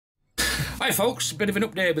Hi folks, a bit of an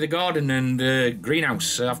update with the garden and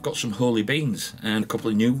greenhouse. I've got some holy beans and a couple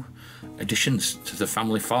of new additions to the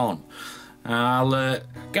family farm. I'll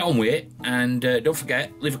get on with it, and don't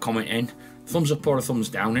forget, leave a comment in, thumbs up or a thumbs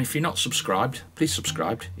down, and if you're not subscribed, please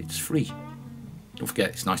subscribe, it's free. Don't forget,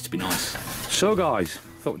 it's nice to be nice. So guys,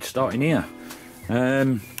 I thought we'd start in here.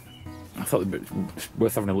 I thought it'd be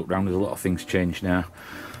worth having a look around, there's a lot of things changed now.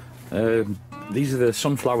 These are the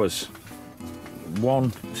sunflowers.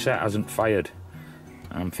 One set hasn't fired.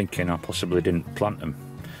 I'm thinking I possibly didn't plant them.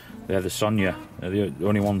 They're the Sonia. They're the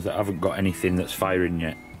only ones that haven't got anything that's firing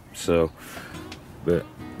yet. So, but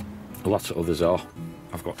lots of others are.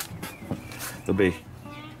 There'll be,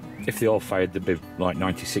 if they all fired, there'd be like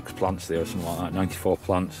 96 plants there or something like that. 94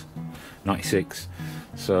 plants, 96.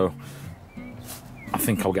 So, I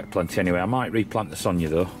think I'll get plenty anyway. I might replant the Sonia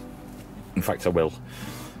though. In fact, I will.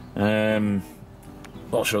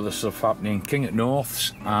 Lots of other stuff happening. King at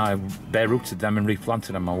Norths, I bare rooted them and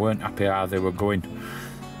replanted them. I weren't happy how they were going.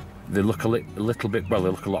 They look a little bit, well, they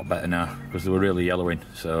look a lot better now because they were really yellowing,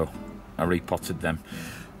 so I repotted them.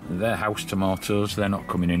 They're house tomatoes, they're not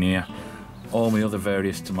coming in here. All my other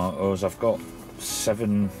various tomatoes, I've got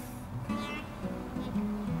seven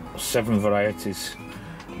varieties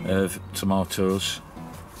of tomatoes.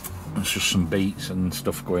 There's just some beets and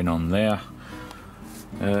stuff going on there.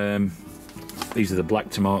 These are the black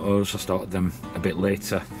tomatoes. I started them a bit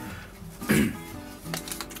later.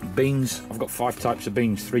 Beans, I've got 5 types of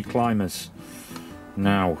beans, 3 climbers.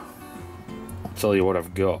 Now, I'll tell you what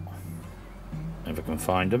I've got, if I can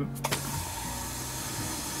find them.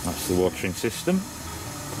 That's the watering system.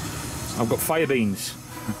 I've got fire beans.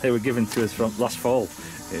 They were given to us from last fall,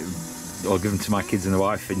 or given to my kids and the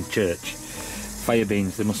wife in church. Fire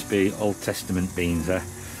beans, they must be Old Testament beans.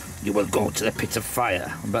 You will go to the pit of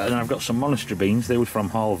fire. But then I've got some monastery beans, they were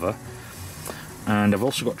from Halver. And I've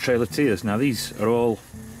also got Trail of Tears. Now these are all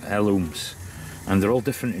heirlooms, and they're all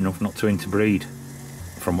different enough not to interbreed,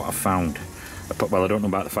 from what I've found. Well, I don't know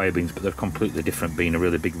about the fire beans, but they're a completely different bean, a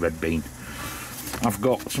really big red bean. I've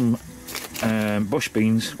got some bush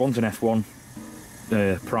beans, one's an F1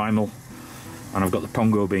 primal, and I've got the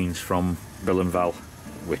Pongo beans from Bill and Val,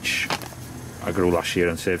 which I grew last year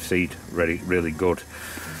and saved seed, really good.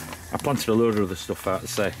 I planted a load of other stuff out to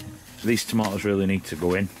say. These tomatoes really need to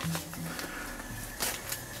go in.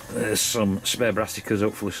 There's some spare brassicas,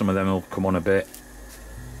 hopefully some of them will come on a bit.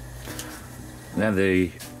 They're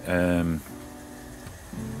the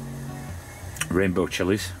rainbow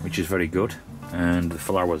chilies, which is very good. And the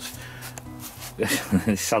flowers.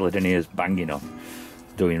 This salad in here is banging on.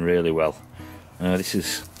 Doing really well. This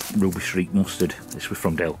is Ruby Shriek mustard. This was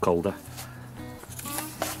from Dale Calder.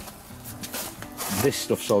 This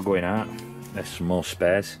stuff's all going out. There's some more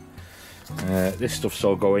spares. This stuff's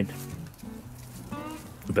all going.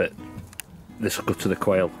 But this will go to the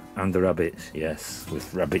quail and the rabbits. Yes,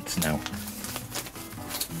 with rabbits now.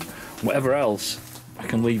 Whatever else I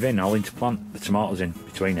can leave in, I'll interplant the tomatoes in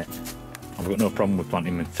between it. I've got no problem with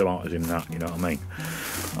planting the tomatoes in that, you know what I mean?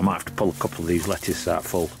 I might have to pull a couple of these lettuce out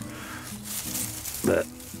full. But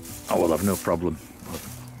I will have no problem.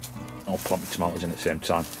 I'll plant the tomatoes in at the same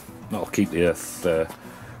time. That'll keep the earth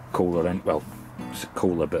cooler, and well, it's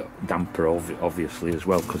cooler but damper obviously as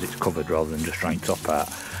well, because it's covered rather than just right top out.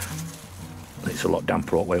 It's a lot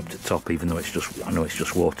damper all the way up to the top, even though it's just, I know it's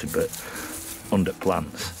just watered, but under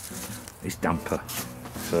plants it's damper,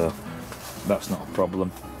 so that's not a problem.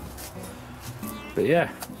 But yeah,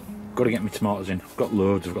 got to get my tomatoes in. I've got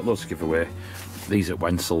loads to give away. These at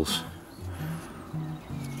Wensel's,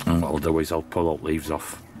 and what I'll do is I'll pull all leaves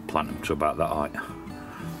off, plant them to about that height.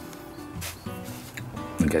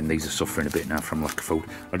 Again, these are suffering a bit now from lack of food.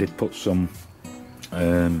 I did put some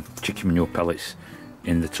chicken manure pellets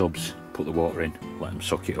in the tubs, put the water in, let them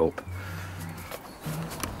suck it up.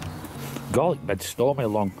 Garlic bed's storming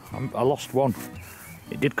along. I lost one.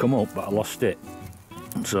 It did come up, but I lost it.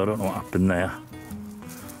 So I don't know what happened there.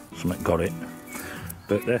 Something got it.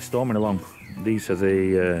 But they're storming along. These are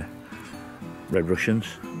the Red Russians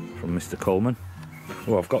from Mr. Coleman.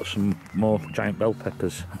 Oh, I've got some more giant bell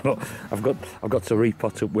peppers. I've got to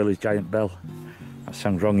repot up Willie's giant bell. That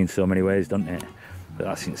sounds wrong in so many ways, doesn't it? But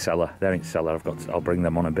that's in cellar. They're in cellar. I'll bring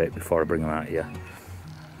them on a bit before I bring them out here.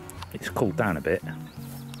 It's cooled down a bit.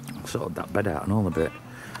 I've sorted that bed out and all a bit.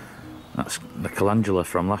 That's the calendula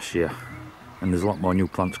from last year, and there's a lot more new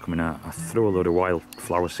plants coming out. I threw a load of wild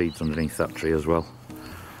flower seeds underneath that tree as well.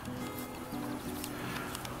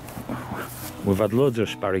 We've had loads of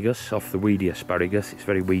asparagus off the weedy asparagus. It's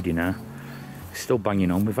very weedy now. It's still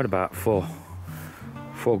banging on. We've had about four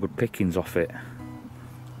good pickings off it.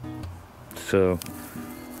 So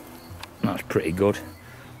that's pretty good.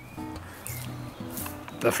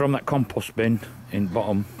 from that compost bin in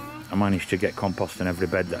bottom, I managed to get compost in every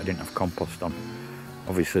bed that I didn't have compost on.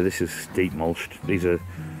 Obviously this is deep mulched. These are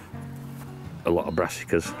a lot of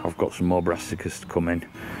brassicas. I've got some more brassicas to come in,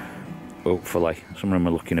 hopefully. Some of them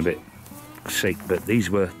are looking a bit sick, but these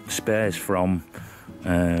were spares from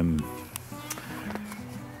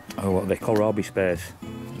what they call kohlrabi spares.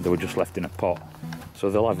 They were just left in a pot, so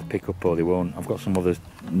they'll either pick up or they won't. I've got some other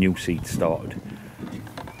new seeds started.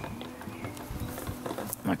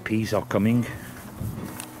 My peas are coming.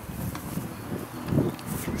 You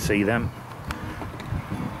can see them.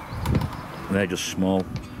 They're just small.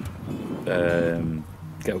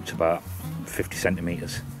 Get up to about 50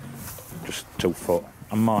 centimetres, just 2 foot.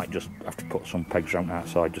 I might just have to put some pegs around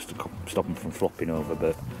outside just to stop them from flopping over,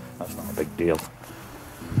 but that's not a big deal.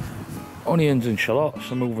 Onions and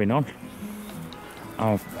shallots are moving on.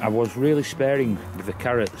 I was really sparing with the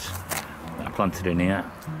carrots that I planted in here,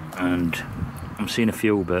 and I'm seeing a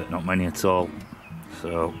few but not many at all,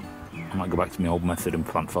 so I might go back to my old method and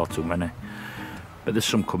plant far too many. But there's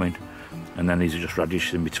some coming, and then these are just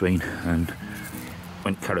radishes in between, and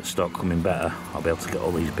when carrots start coming better I'll be able to get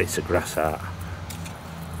all these bits of grass out.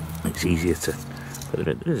 It's easier to, but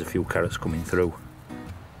there's a few carrots coming through.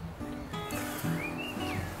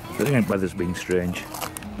 But the weather's been strange.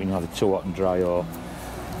 It's been either too hot and dry or,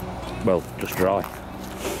 well, just dry.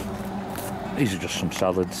 These are just some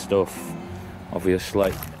salad stuff,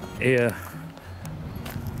 obviously. Here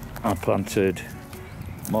I planted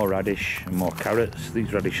more radish and more carrots.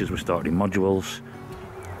 These radishes were started in modules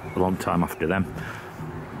a long time after them.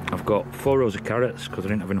 I've got 4 rows of carrots because I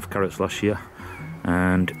didn't have enough carrots last year,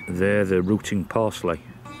 and they're the rooting parsley,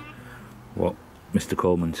 what Mr.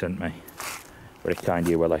 Coleman sent me. Very kind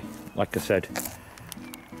of you, Willie. Like I said,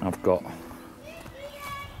 I've got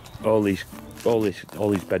all these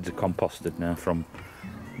beds are composted now from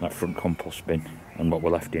that front compost bin, and what were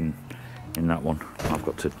left in that one. I've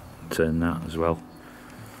got to turn that as well.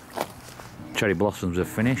 Cherry blossoms are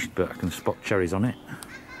finished, but I can spot cherries on it.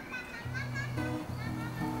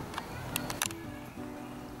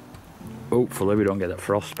 Hopefully we don't get that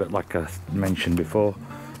frost, but like I mentioned before,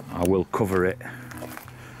 I will cover it,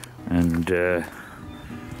 and there's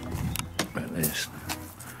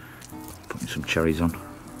putting some cherries on.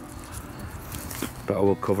 But I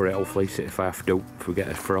will cover it, I'll fleece it if I have to, if we get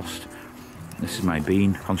a frost. This is my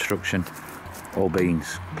bean construction, all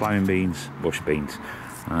beans, ploughing beans, bush beans.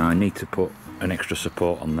 I need to put an extra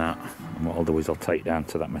support on that, and what I'll do is I'll take down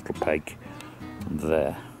to that metal peg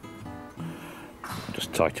there.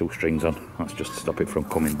 Just tie 2 strings on, that's just to stop it from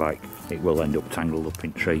coming back. It will end up tangled up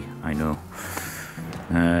in tree, I know.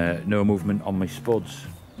 No movement on my spuds,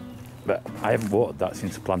 but I haven't watered that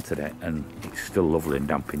since I planted it, and it's still lovely and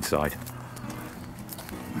damp inside.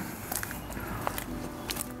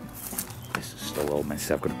 This is still all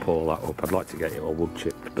messy, I've got to pull that up. I'd like to get it all wood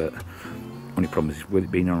chipped, but only problem is with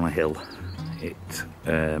it being on a hill,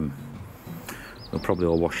 they'll probably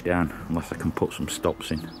all wash down unless I can put some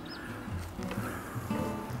stops in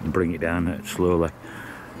and bring it down slowly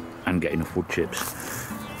and get enough wood chips.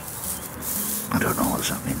 I don't know what's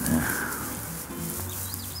happening there.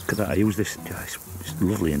 Look at that, I use this, it's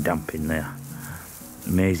lovely and damp in there.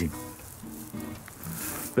 Amazing.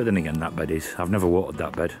 But then again, that bed is, I've never watered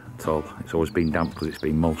that bed at all. It's always been damp because it's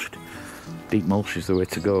been mulched. Deep mulch is the way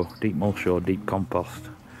to go. Deep mulch or deep compost.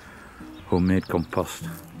 Homemade compost.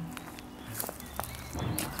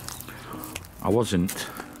 I wasn't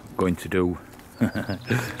going to do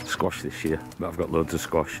squash this year, but I've got loads of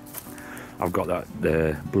squash. I've got that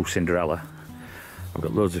blue Cinderella. I've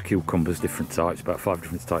got loads of cucumbers, different types, about 5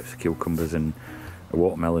 different types of cucumbers, and a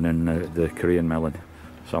watermelon and the Korean melon.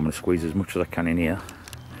 So I'm going to squeeze as much as I can in here,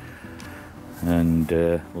 and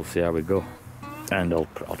we'll see how we go. And I'll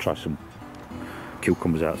try some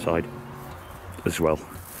cucumbers outside as well.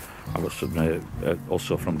 I've got some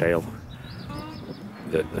also from Dale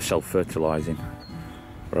that are self-fertilising,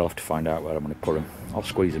 but I'll have to find out where I'm going to put them. I'll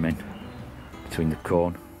squeeze them in between the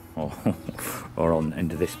corn or on the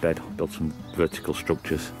end of this bed. I'll build some vertical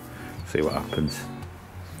structures, see what happens,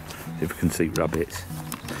 see if we can see rabbits.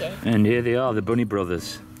 Okay. And here they are, the Bunny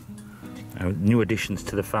brothers, new additions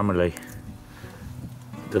to the family.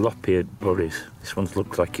 The lop-eared bunnies. This one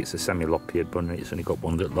looks like it's a semi-lop-eared bunny. It's only got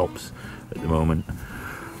one that lops at the moment,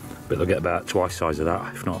 but they'll get about twice the size of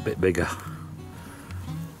that, if not a bit bigger.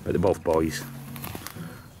 But they're both boys,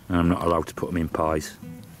 and I'm not allowed to put them in pies.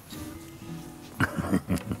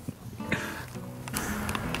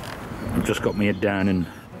 I've just got my head down and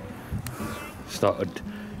started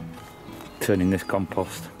turning this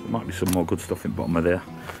compost. There might be some more good stuff in the bottom of there,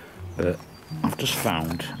 but I've just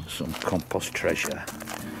found some compost treasure.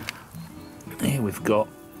 Here we've got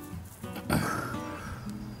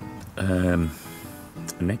a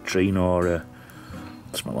nectarine or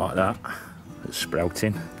something like that that's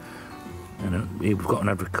sprouting, and we've got an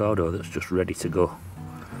avocado that's just ready to go,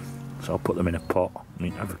 so I'll put them in a pot. I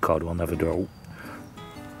mean, avocado will never do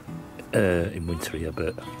in winter here,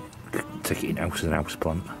 but take it in house as an house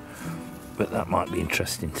plant. But that might be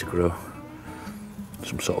interesting to grow,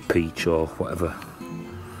 some sort of peach or whatever.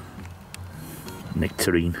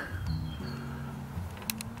 Nectarine.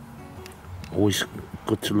 Always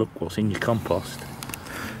good to look what's in your compost.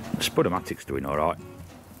 The Spudomatic's doing alright.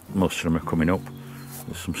 Most of them are coming up.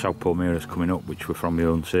 There's some Southpaw mirrors coming up, which were from my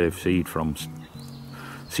own save seed, from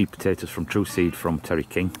seed potatoes from True Seed from Terry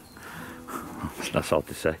King. That's all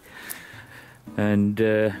to say. And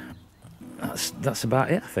that's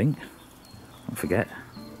about it, I think. Don't forget,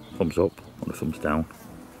 thumbs up or a thumbs down.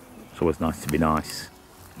 It's always nice to be nice.